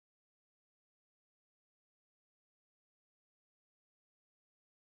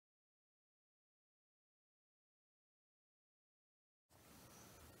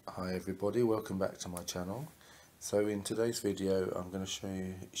Hi everybody, welcome back to my channel. So in today's video I'm going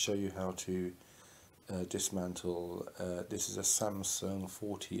to show you how to dismantle this is a Samsung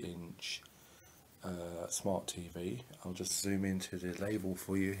 40-inch smart TV. I'll just zoom into the label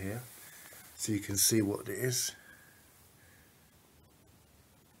for you here so you can see what it is.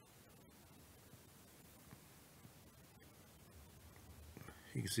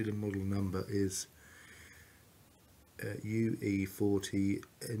 You can see the model number is UE40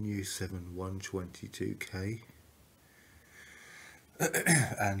 NU7122K.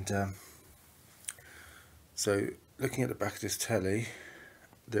 And so looking at the back of this telly,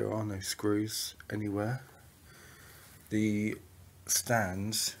 there are no screws anywhere. The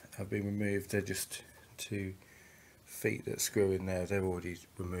stands have been removed, they're just two feet that screw in there, they're already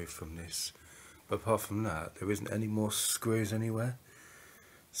removed from this. But apart from that, there isn't any more screws anywhere.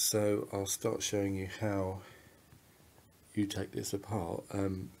 So I'll start showing you how you take this apart.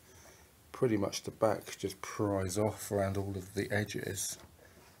 Pretty much the back just pries off around all of the edges.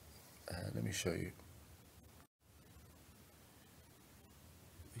 Let me show you.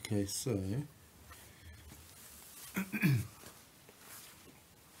 Okay, so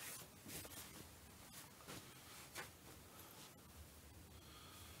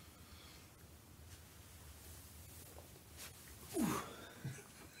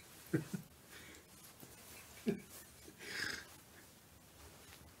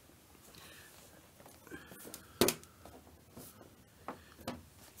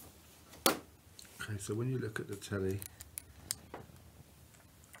so when you look at the telly,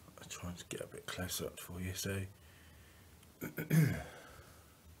 I'm trying to get a bit closer up for you. So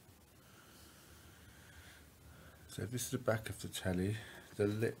so this is the back of the telly. The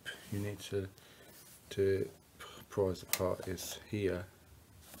lip you need to prise apart is here.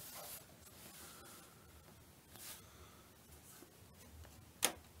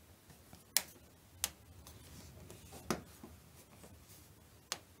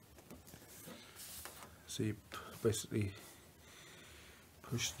 So you basically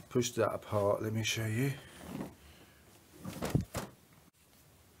push that apart. Let me show you.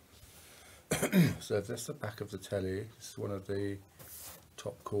 So that's the back of the telly. This is one of the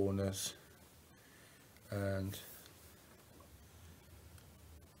top corners, and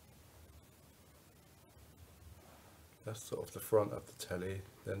that's sort of the front of the telly.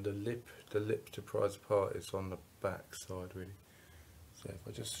 Then the lip to prise apart is on the back side, really. So if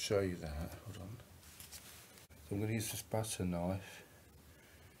I just show you that, hold on. I'm going to use this butter knife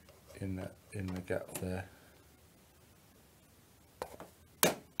in the gap there.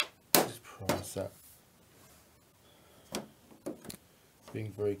 Just prise that.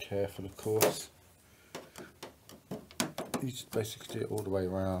 Being very careful, of course. You just basically do it all the way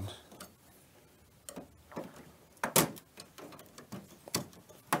around.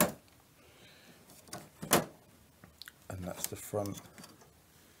 And that's the front.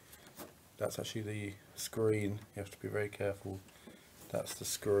 That's actually the screen. You have to be very careful. That's the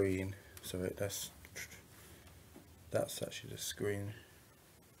screen. So that's actually the screen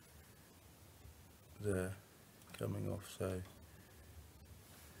there coming off. So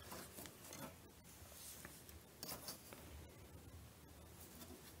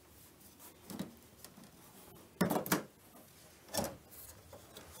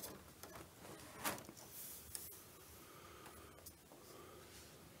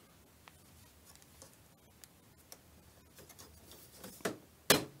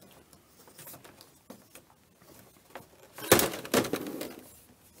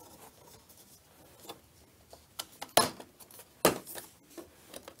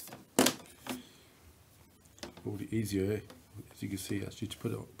probably easier, as you can see, actually to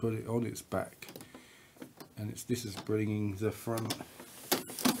put it on its back, and this is bringing the front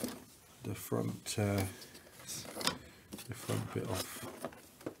bit off,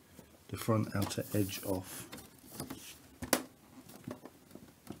 the front outer edge off.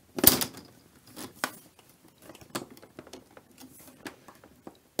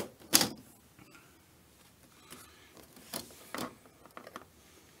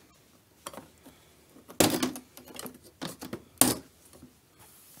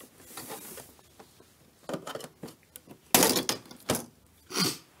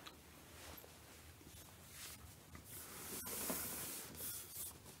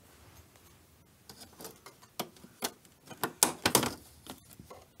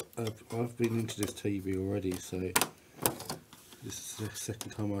 I've been into this TV already, so this is the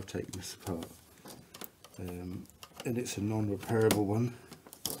second time I've taken this apart, and it's a non-repairable one,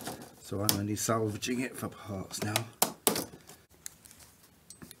 so I'm only salvaging it for parts now,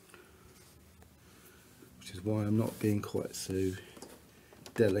 which is why I'm not being quite so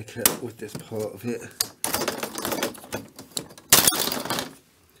delicate with this part of it,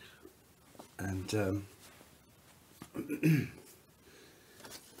 and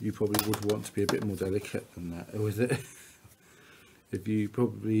you probably would want to be a bit more delicate than that with it. If you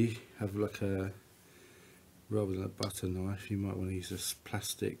probably have like a, rather than a butter knife, you might want to use this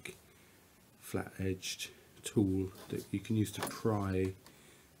plastic flat edged tool that you can use to pry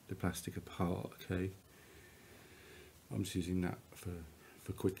the plastic apart. Okay, I'm just using that for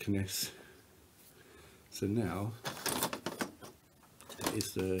quickness. So now that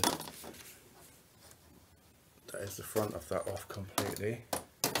is the front of that off completely.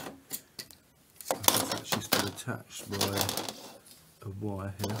 It's actually still attached by a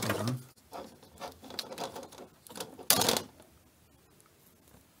wire here. Hold on.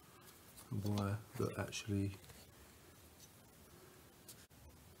 A wire that actually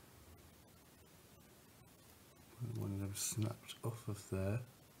one of them snapped off of there.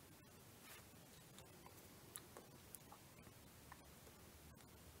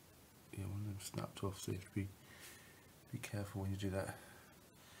 Yeah, one of them snapped off, so you have to be careful when you do that.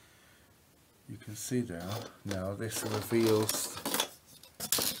 You can see now this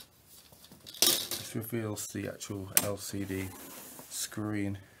reveals the actual LCD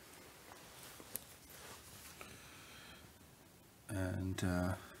screen, and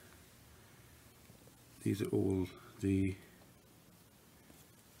these are all the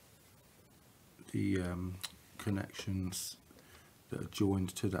connections that are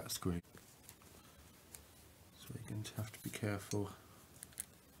joined to that screen. So you're going to have to be careful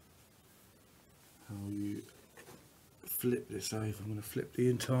how you flip this over. I'm going to flip the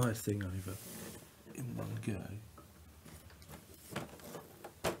entire thing over in one go.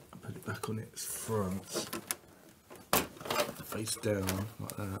 Put it back on its front, face down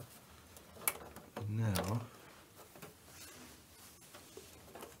like that. And now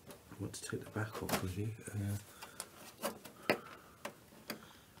I want to take the back off really.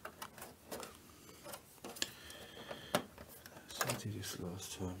 So I did this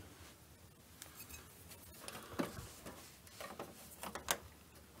last time.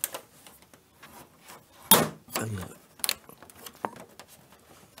 Oh yeah.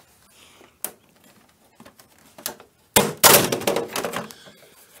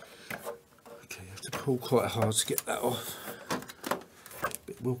 Okay, you have to pull quite hard to get that off.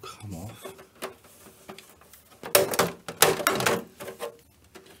 It will come off.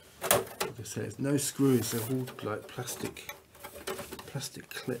 Like I say, there's no screws, they're all like plastic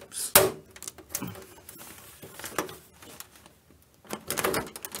clips.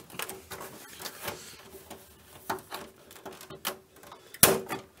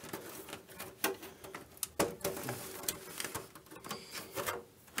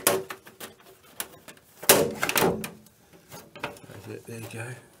 There you go.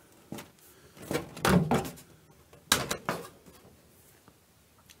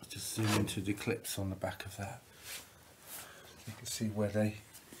 Just zoom into the clips on the back of that. You can see where they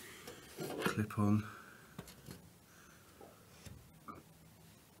clip on.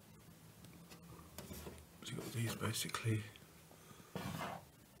 So you've got these basically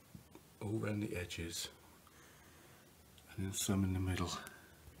all around the edges, and then some in the middle.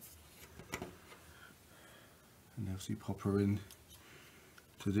 And obviously pop her in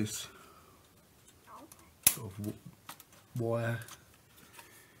to this sort of wire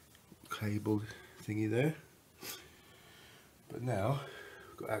cable thingy there. But now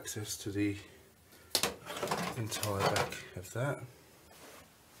we've got access to the entire back of that.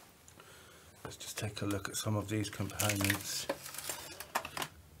 Let's just take a look at some of these components.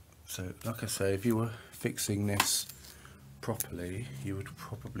 So like I say, if you were fixing this properly, you would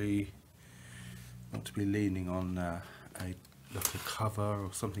probably want to be leaning on like a cover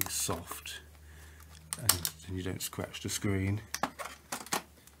or something soft, and then you don't scratch the screen.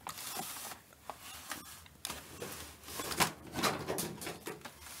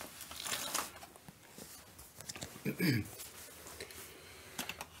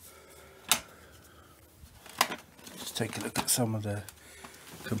 Just take a look at some of the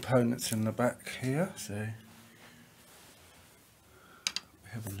components in the back here. So we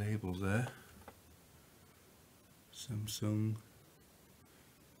have a label there. Samsung,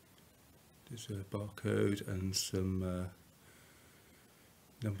 there's a barcode and some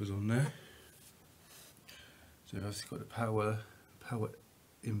numbers on there. So I've obviously got the power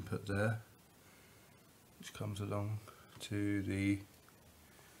input there, which comes along to the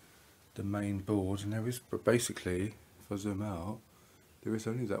main board, and there is, but basically if I zoom out, there is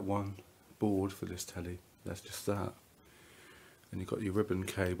only that one board for this telly. That's just that. And you've got your ribbon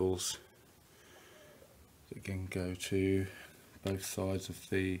cables that again go to both sides of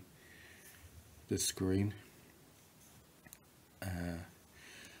the screen.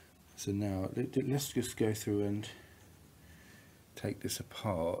 So now let's just go through and take this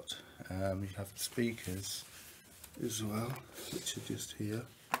apart. You have the speakers as well, which are just here.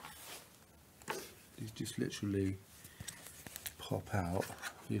 These just literally pop out.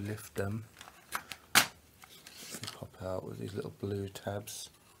 You lift them, they pop out with these little blue tabs.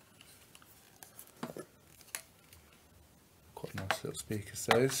 Quite nice little speakers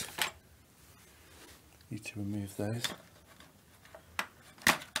those. Need to remove those.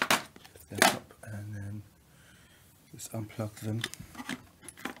 Lift them up and then just unplug them.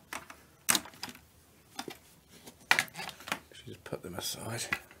 Just put them aside.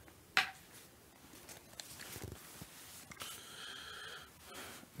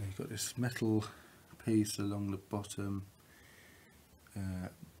 Now you've got this metal piece along the bottom.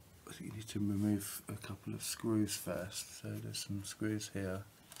 I think you need to remove a couple of screws first. So there's some screws here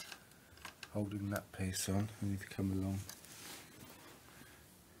holding that piece on, and if you come along,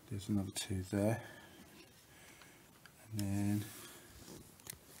 there's another two there, and then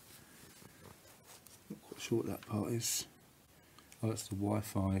not quite sure what that part is. Oh, that's the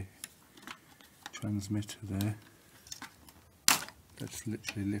Wi-Fi transmitter there. That just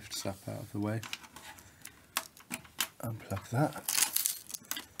literally lifts up out of the way. Unplug that.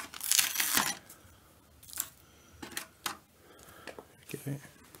 Okay.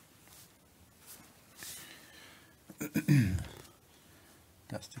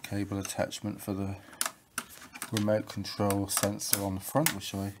 That's the cable attachment for the remote control sensor on the front,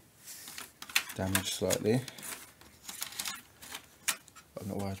 which I damaged slightly. I'm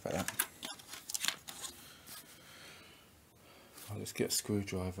not worried about that. Right, let's get a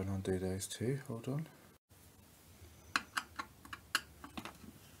screwdriver and undo those two. Hold on.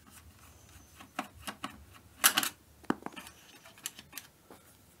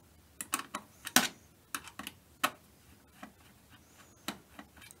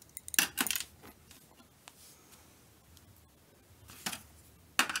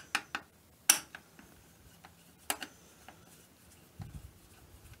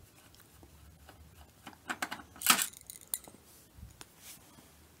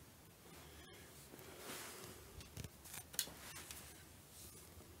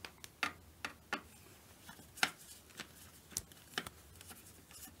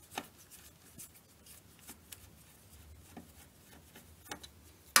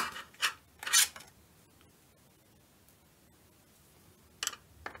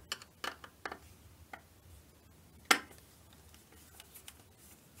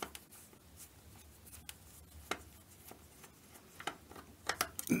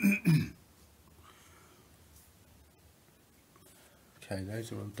 Okay,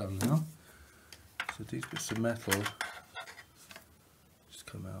 those are all done now. So these bits of metal just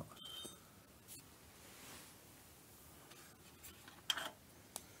come out.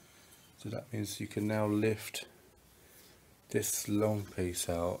 So that means you can now lift this long piece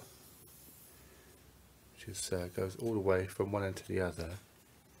out, which is goes all the way from one end to the other.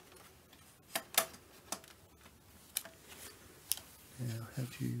 Now, how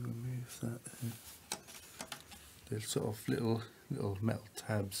do you remove that? There's sort of little metal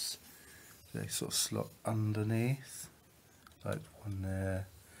tabs. They sort of slot underneath, like one there,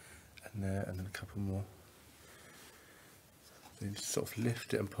 and then a couple more. So you just sort of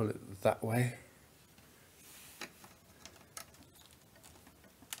lift it and pull it that way.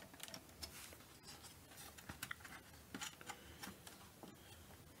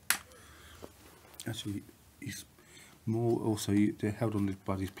 Actually, it's more also they're held on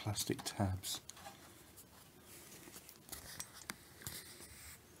by these plastic tabs.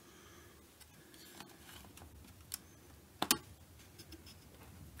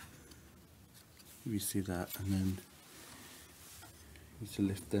 You see that, and then you need to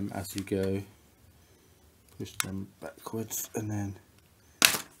lift them as you go, push them backwards, and then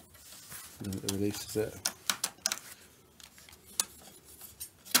it releases it.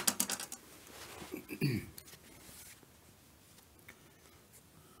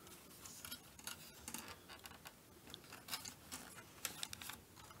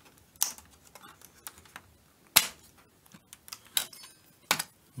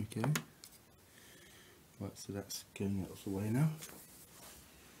 Okay. Right, so that's getting out of the way now.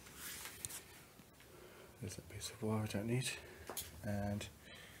 There's that piece of wire I don't need, and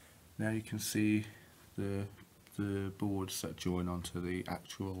now you can see the boards that join onto the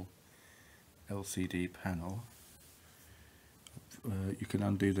actual LCD panel. You can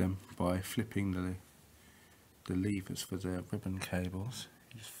undo them by flipping the levers for the ribbon cables.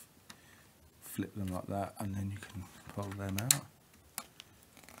 You just flip them like that, and then you can pull them out.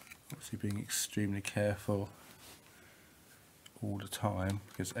 Obviously being extremely careful all the time,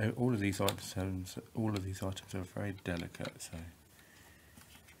 because all of these items are very delicate, so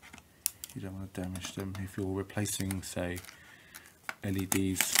you don't want to damage them if you're replacing, say,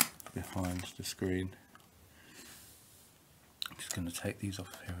 LEDs behind the screen. I'm just going to take these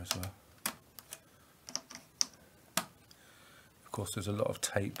off here as well. Of course, there's a lot of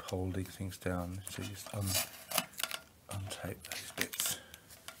tape holding things down, so just untape those bits.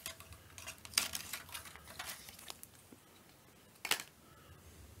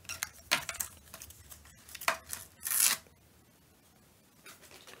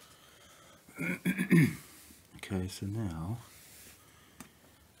 Okay, so now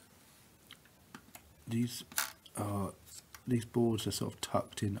these boards are sort of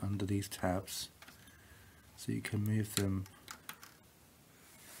tucked in under these tabs, so you can move them.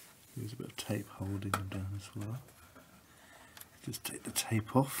 There's a bit of tape holding them down as well. Just take the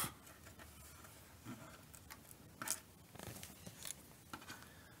tape off.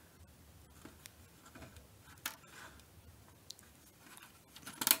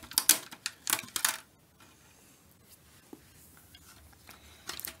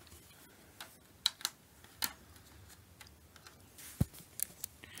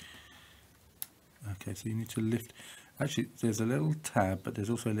 Okay, so you need to lift. Actually, there's a little tab, but there's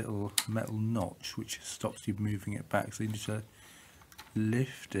also a little metal notch which stops you moving it back. So you need to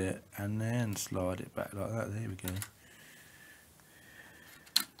lift it and then slide it back like that. There we go.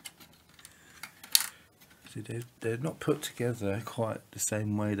 See, they're not put together quite the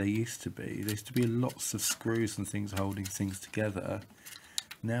same way they used to be. There used to be lots of screws and things holding things together.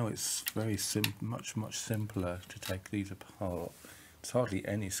 Now it's very much simpler to take these apart. There's hardly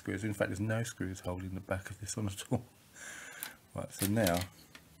any screws. In fact, there's no screws holding the back of this on at all. Right, so now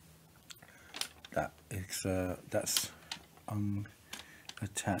that's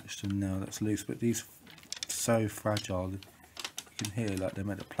unattached, and now that's loose. But these are so fragile. You can hear like they're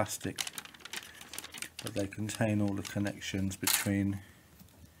made of plastic, but they contain all the connections between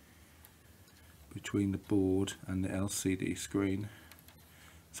the board and the LCD screen.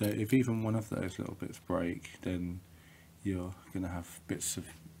 So if even one of those little bits break, then you're going to have bits of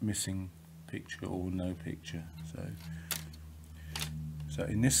missing picture or no picture. So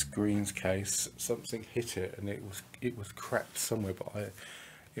in this screen's case, something hit it and it was cracked somewhere, but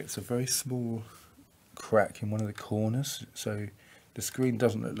it's a very small crack in one of the corners. So the screen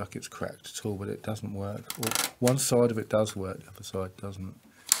doesn't look like it's cracked at all, but it doesn't work. Or one side of it does work, the other side doesn't.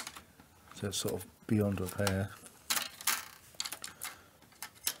 So it's sort of beyond repair.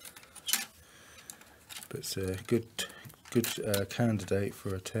 But it's a good candidate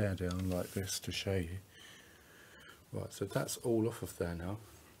for a teardown like this to show you. Right, so that's all off of there now.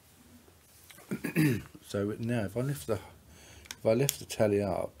 So now if I lift the telly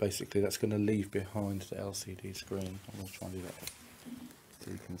up, basically that's going to leave behind the LCD screen. I'm going to try and do that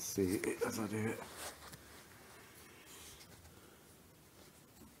so you can see it as I do it.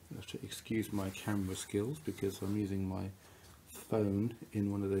 You have to excuse my camera skills because I'm using my phone in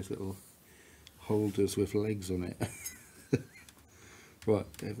one of those little holders with legs on it. Right,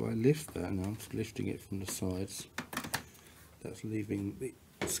 if I lift that, now I'm lifting it from the sides, that's leaving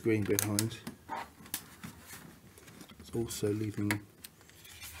the screen behind. It's also leaving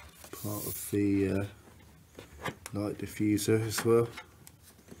part of the light diffuser as well.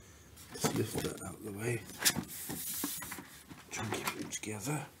 Just lift that out of the way, try and keep it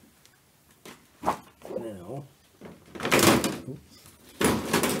together. Now,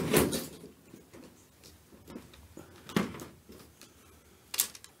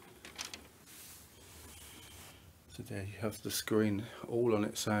 so there you have the screen all on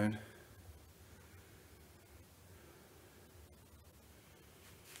its own.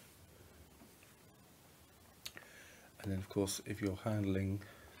 And then of course if you're handling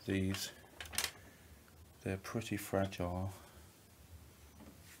these, they're pretty fragile.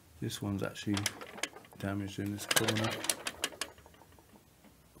 This one's actually damaged in this corner.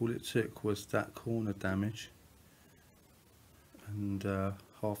 All it took was that corner damage and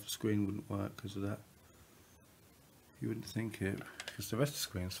half the screen wouldn't work because of that. You wouldn't think it, because the rest of the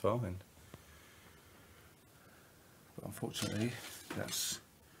screen's fine. But unfortunately, that's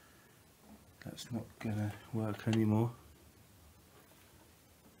not gonna work anymore.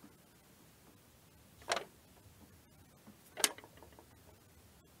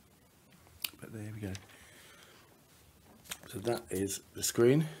 But there we go. So that is the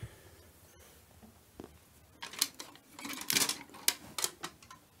screen.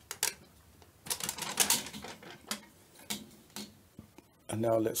 And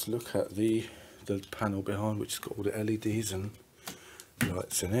now let's look at the panel behind, which has got all the LEDs and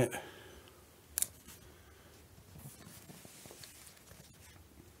lights in it.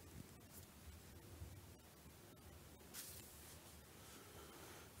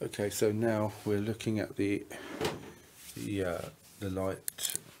 Okay, so now we're looking at the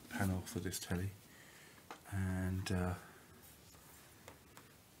light panel for this telly, and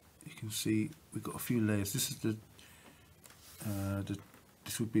you can see we've got a few layers. This is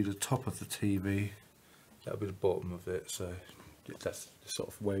this would be the top of the TV. That would be the bottom of it. So that's the sort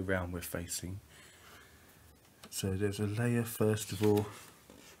of way round we're facing. So there's a layer first of all,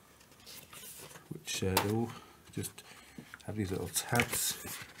 which they all just have these little tabs,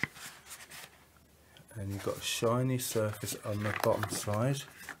 and you've got a shiny surface on the bottom side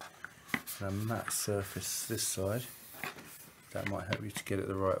and a matte surface this side. That might help you to get it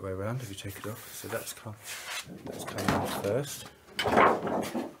the right way around if you take it off. So that's coming off first.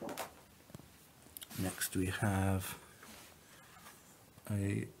 Next we have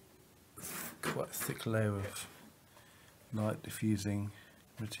a quite thick layer of light diffusing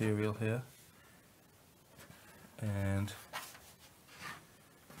material here, and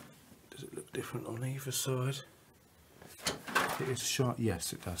does it look different on either side? It is sharp.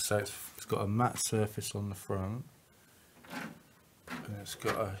 Yes, it does. So it's got a matte surface on the front, and it's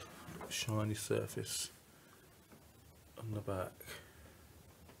got a shiny surface on the back,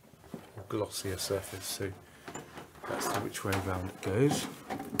 or glossier surface. So that's the which way round it goes.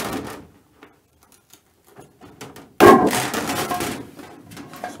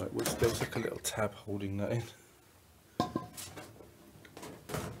 So there was like a little tab holding that in.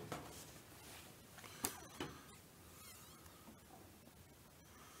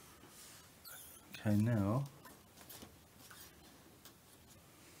 Okay, now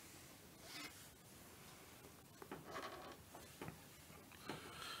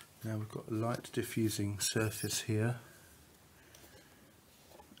we've got a light diffusing surface here,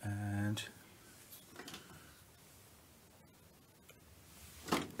 and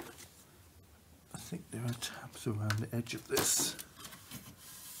I think there are tabs around the edge of this.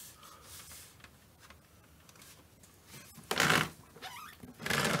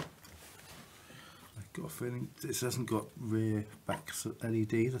 I've got a feeling this hasn't got rear back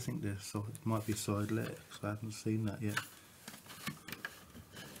LEDs. I think it might be side lit, because I haven't seen that yet.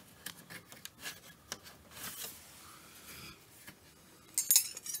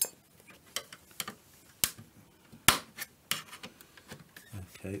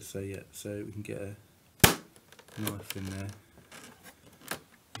 Okay, so yeah, so we can get a knife in there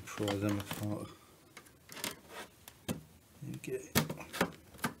and pry them apart. There you go.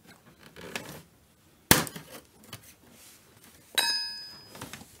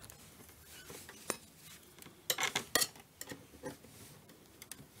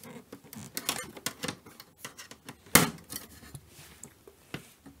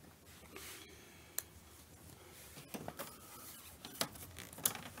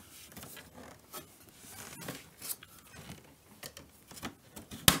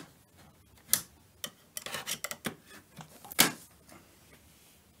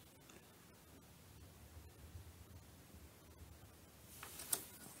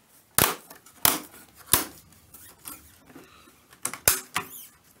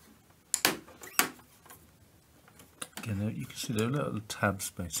 Again, you can see there are little tabs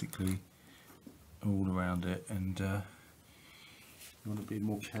basically all around it, and you want to be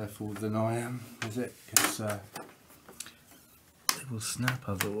more careful than I am with it, because it will snap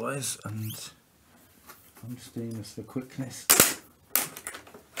otherwise, and I'm just doing this for quickness.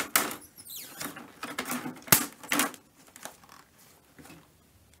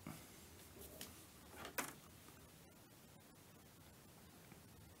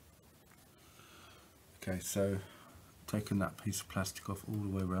 Okay, so taking that piece of plastic off all the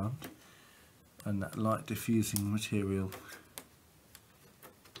way around, and that light diffusing material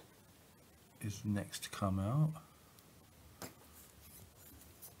is next to come out.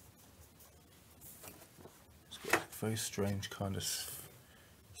 It's got a very strange kind of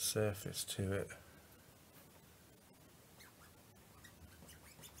surface to it.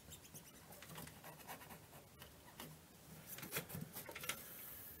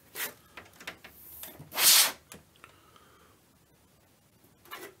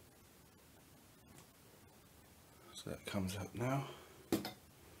 So that comes up now.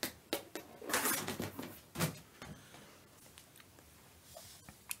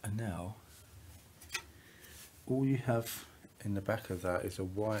 And now all you have in the back of that is a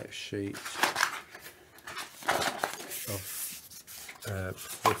white sheet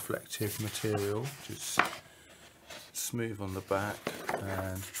of reflective material, which is smooth on the back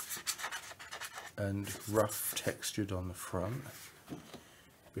and rough textured on the front.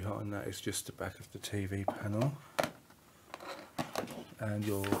 Behind that is just the back of the TV panel, and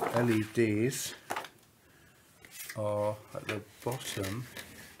your LEDs are at the bottom.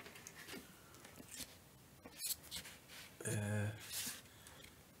 There's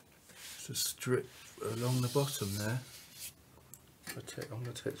a strip along the bottom there. I'm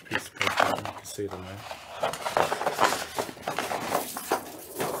going to take this piece of paper and you can see them there.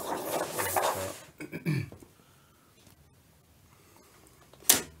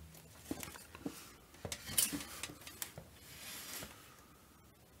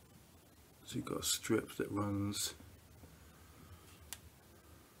 So you've got a strip that runs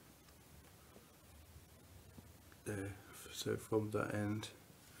there. So from that end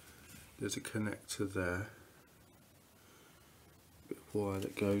there's a connector there, a wire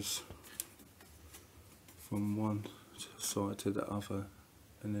that goes from one side to the other,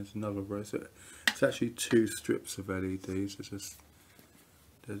 and there's another row. So it's actually two strips of LEDs.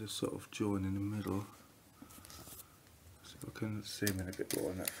 They're just sort of joined in the middle. So I can zoom in a bit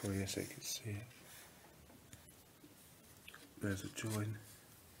more on that for you so you can see it. There's a join.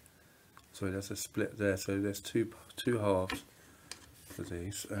 So there's a split there. So there's two halves for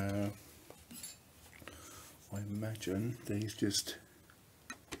these. I imagine these just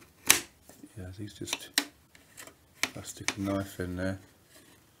I stick a knife in there.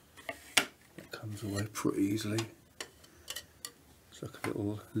 It comes away pretty easily. It's like a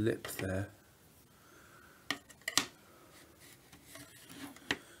little lip there.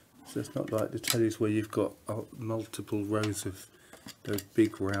 So it's not like the tellies where you've got multiple rows of those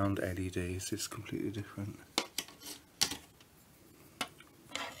big round LEDs. It's completely different.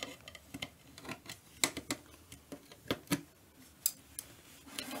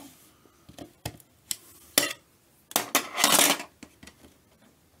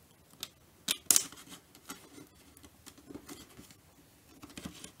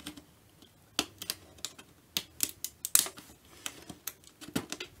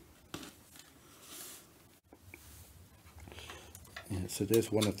 Yeah, so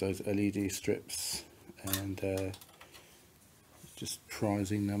there's one of those LED strips, and just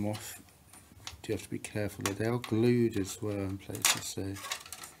prizing them off. You have to be careful that they are glued as well in places, so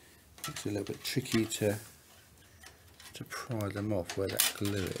it's a little bit tricky to pry them off where that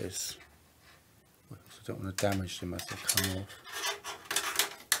glue is. So I don't want to damage them as they come off.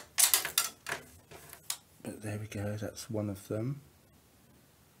 But there we go, that's one of them.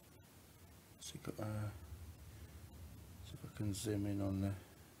 So you've got see if I can zoom in on the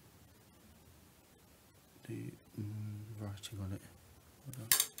writing on it. Hold on.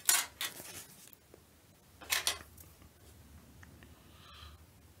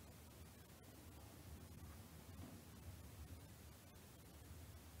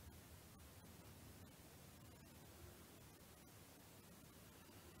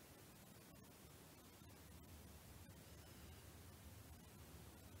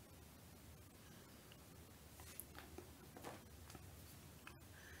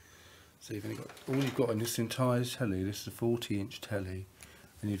 So you've only got, all you've got on this entire telly, this is a 40-inch telly,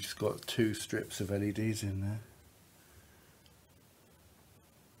 and you've just got two strips of LEDs in there.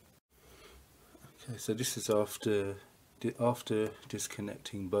 Okay, so this is after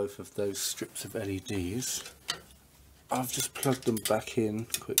disconnecting both of those strips of LEDs. I've just plugged them back in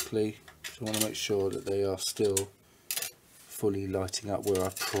quickly. So I want to make sure that they are still fully lighting up where I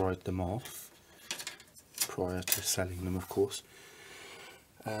pried them off, prior to selling them, of course.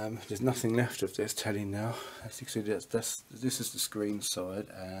 There's nothing left of this telly now. As you can see, this is the screen side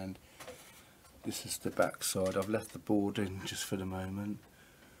and this is the back side. I've left the board in just for the moment,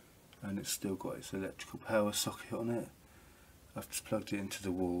 and it's still got its electrical power socket on it. I've just plugged it into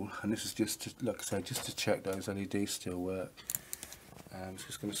the wall, and this is just to, like I say, just to check those LEDs still work. I'm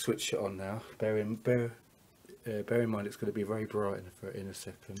just going to switch it on now. Bear in mind it's going to be very bright in a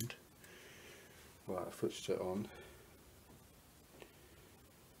second. Right, I've switched it on.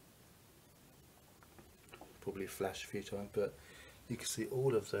 Probably flash a few times, but you can see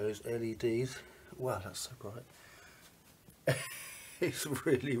all of those LEDs. Wow, that's so bright. It's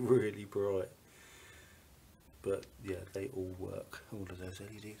really, really bright. But yeah, they all work, all of those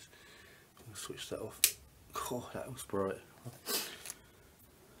LEDs. I'll switch that off. Oh, that was bright.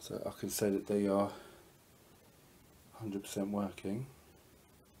 So I can say that they are 100% working.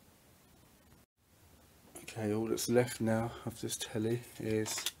 Okay, all that's left now of this telly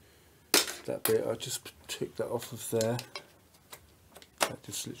is that bit. I just took that off of there. That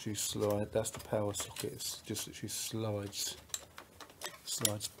just literally slides. That's the power socket. It just literally slides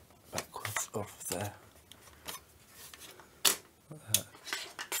backwards off there. Like that.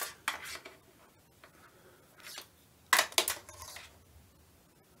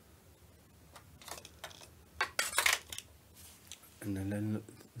 And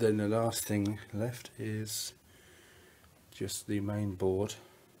then the last thing left is just the main board,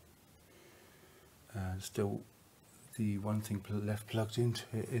 and still the one thing left plugged into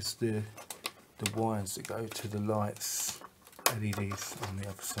it is the wires that go to the lights, LEDs on the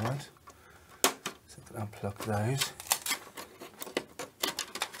other side. So I can unplug those.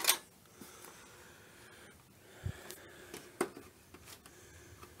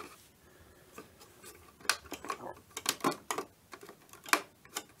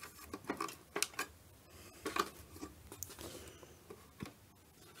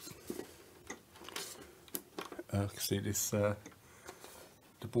 See this, the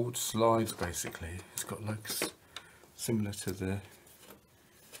board slides basically. It's got like similar to the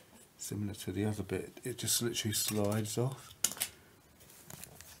other bit. It just literally slides off.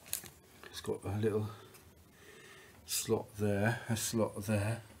 It's got a little slot there, a slot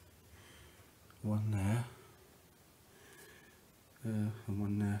there, one there, and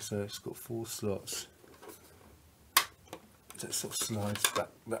one there. So it's got 4 slots. So it sort of slides back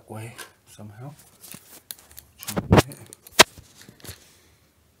that way somehow.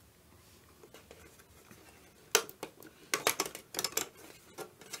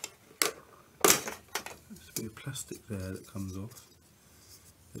 There's a bit of plastic there that comes off.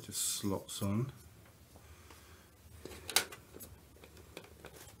 It just slots on.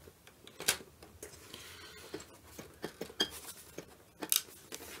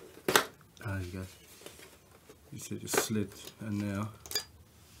 There you go. You see it just slid, and now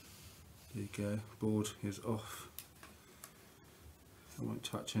there you go, board is off. I won't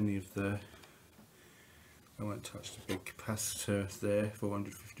touch any of I won't touch the big capacitor there,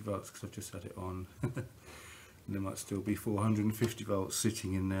 450 volts, because I've just had it on. And there might still be 450 volts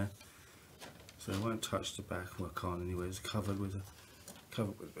sitting in there. So I won't touch the back, well I can't anyway, it's covered with a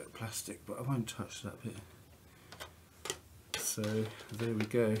bit of plastic, but I won't touch that bit. So there we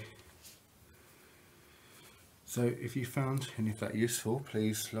go. So if you found any of that useful,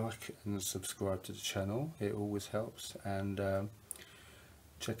 please like and subscribe to the channel, it always helps. And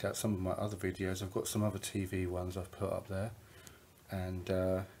check out some of my other videos. I've got some other TV ones I've put up there.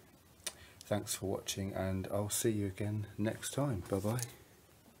 And thanks for watching, and I'll see you again next time. Bye bye.